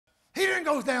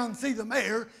then goes down and see the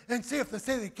mayor and see if the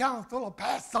city council will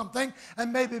pass something,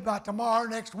 and maybe by tomorrow,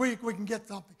 next week, we can get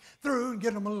something through and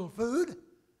get them a little food.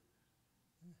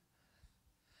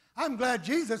 I'm glad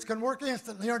Jesus can work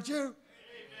instantly, aren't you?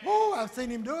 Oh, I've seen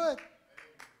him do it.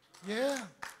 Yeah.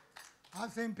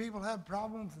 I've seen people have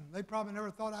problems, and they probably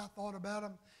never thought I thought about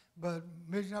them, but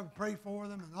maybe I would pray for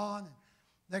them and on. And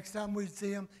next time we'd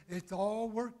see them, it's all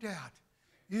worked out.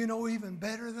 You know, even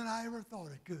better than I ever thought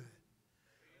it could.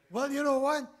 Well, you know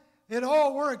what? It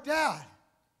all worked out.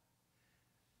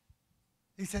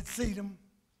 He said, seat them.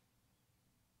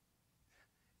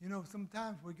 You know,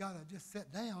 sometimes we got to just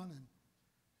sit down and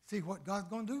see what God's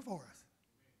going to do for us.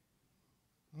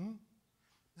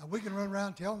 Now, we can run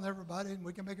around telling everybody, and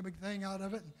we can make a big thing out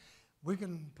of it, and we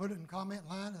can put it in comment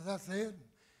line, as I said,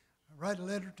 and write a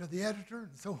letter to the editor,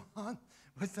 and so on.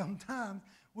 But sometimes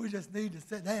we just need to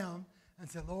sit down and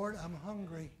say, Lord, I'm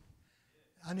hungry.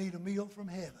 I need a meal from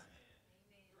heaven.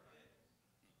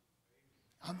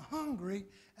 I'm hungry,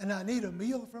 and I need a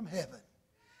meal from heaven.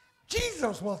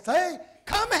 Jesus will say,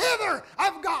 come hither.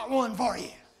 I've got one for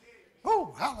you.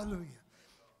 Oh, hallelujah.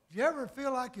 Do you ever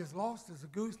feel like you're lost as a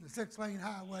goose in a 6-lane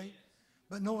highway,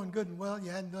 but knowing good and well you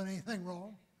hadn't done anything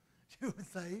wrong? You would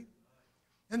say.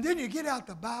 And then you get out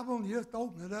the Bible and you just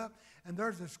open it up, and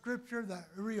there's a scripture that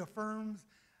reaffirms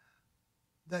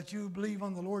that you believe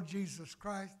on the Lord Jesus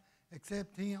Christ,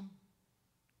 accept him.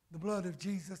 The blood of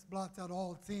Jesus blots out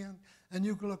all sin. And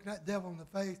you can look that devil in the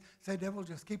face, say, devil,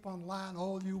 just keep on lying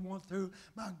all you want to.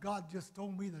 My God just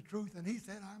told me the truth, and he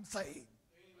said, I'm saved.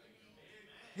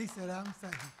 He said, I'm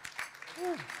saved.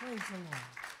 Oh, praise the Lord.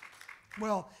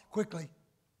 Well, quickly,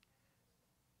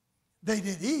 they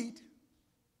did eat.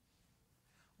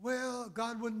 Well,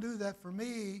 God wouldn't do that for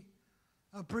me.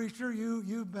 Preacher,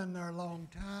 you've been there a long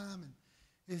time, and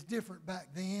it's different back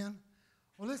then.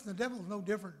 Well, listen, the devil's no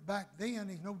different back then.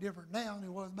 He's no different now than he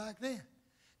was back then.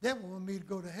 The devil wanted me to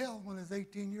go to hell when I was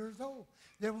 18 years old.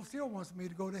 The devil still wants me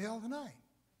to go to hell tonight.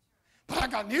 But I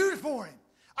got news for him.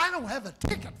 I don't have a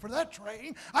ticket for that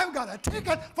train. I've got a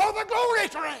ticket for the glory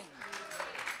train.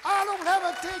 I don't have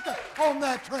a ticket on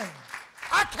that train.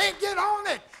 I can't get on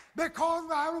it because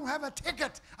I don't have a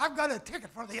ticket. I've got a ticket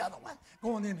for the other one,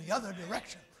 going in the other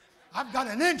direction. I've got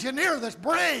an engineer that's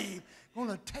brave, going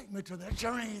to take me to the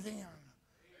journey's end.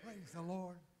 Praise the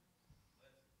Lord.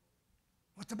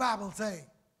 What's the Bible say?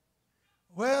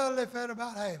 Well, they fed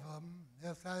about half of them.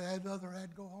 Yes, I had the other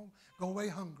had to go home, go away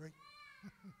hungry.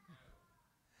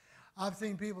 I've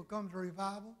seen people come to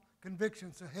revival,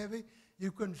 convictions so heavy, you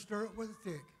couldn't stir it with a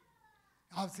stick.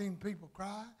 I've seen people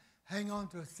cry, hang on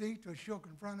to a seat, to a shook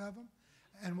in front of them,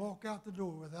 and walk out the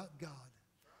door without God.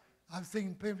 I've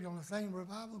seen people on the same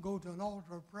revival go to an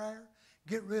altar of prayer,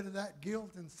 get rid of that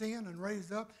guilt and sin, and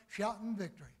raise up shouting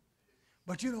victory.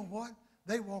 But you know what?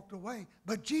 They walked away.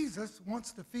 But Jesus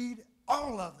wants to feed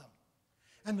all of them.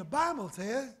 And the Bible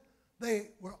says they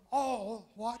were all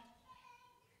what?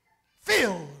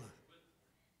 Filled.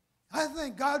 I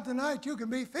thank God tonight you can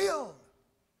be filled.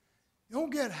 You don't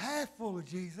get half full of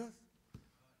Jesus.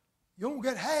 You don't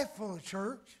get half full of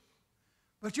church.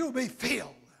 But you'll be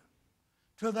filled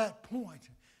to that point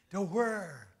to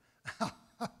where,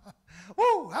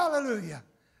 woo, hallelujah.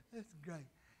 That's great.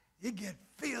 You get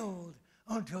filled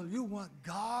until you want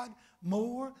God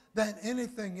more than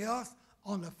anything else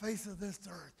on the face of this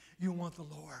earth. You want the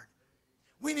Lord.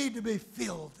 We need to be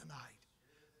filled tonight.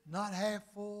 Not half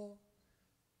full,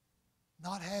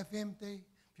 not half empty.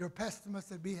 If you're a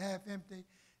pessimist, it'd be half empty.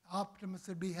 Optimist,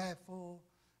 it'd be half full.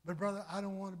 But brother, I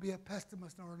don't want to be a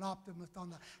pessimist or an optimist on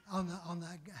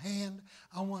the hand.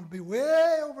 I want to be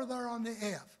way over there on the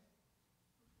F.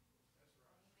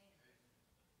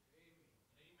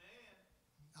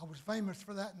 I was famous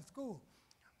for that in school.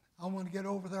 I want to get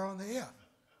over there on the F.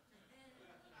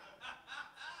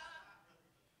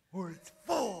 Where it's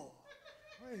full.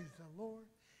 Praise the Lord.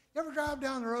 You ever drive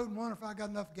down the road and wonder if I got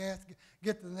enough gas to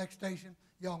get to the next station?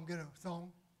 Y'all can get a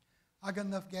song. I got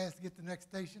enough gas to get to the next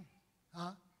station?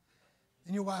 Huh?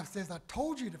 And your wife says, I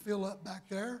told you to fill up back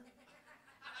there.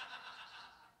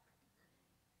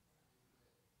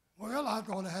 Well, I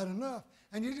thought I had enough.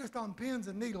 And you're just on pins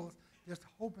and needles, just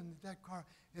hoping that car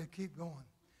will keep going.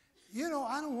 You know,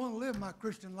 I don't want to live my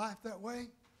Christian life that way.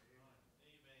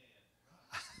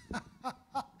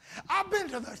 I've been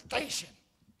to the station.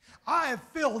 I have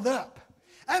filled up.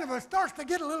 And if it starts to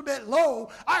get a little bit low,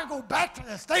 I go back to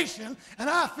the station and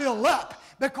I fill up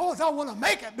because I want to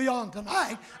make it beyond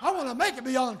tonight. I want to make it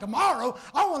beyond tomorrow.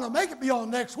 I want to make it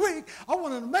beyond next week. I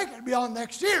want to make it beyond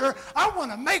next year. I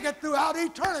want to make it throughout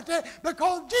eternity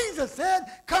because Jesus said,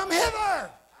 come hither.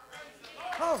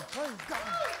 Oh, praise God.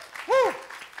 Woo.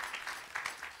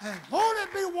 And won't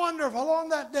it be wonderful on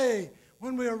that day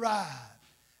when we arrive?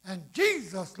 And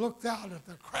Jesus looks out at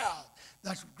the crowd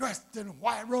that's dressed in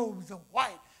white robes of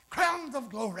white, crowns of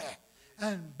glory,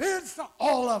 and bids to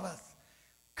all of us,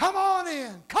 come on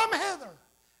in, come hither.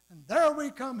 And there we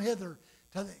come hither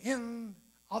to the end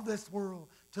of this world,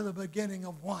 to the beginning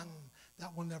of one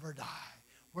that will never die,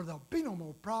 where there'll be no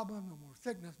more problem, no more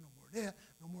sickness, no more death,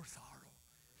 no more sorrow.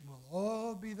 And we'll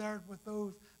all be there with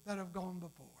those that have gone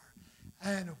before.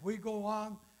 And if we go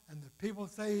on and the people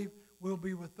saved, we'll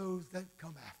be with those that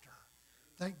come after.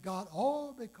 Thank God,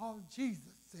 all because Jesus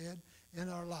said in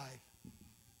our life,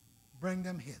 bring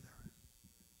them hither.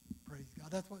 Praise God.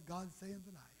 That's what God's saying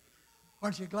tonight.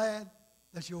 Aren't you glad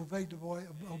that you obeyed the voice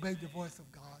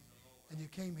of God and you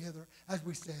came hither as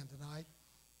we stand tonight?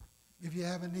 If you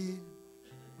have a need,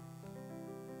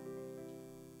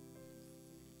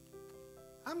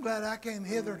 I'm glad I came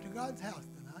hither to God's house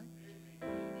tonight.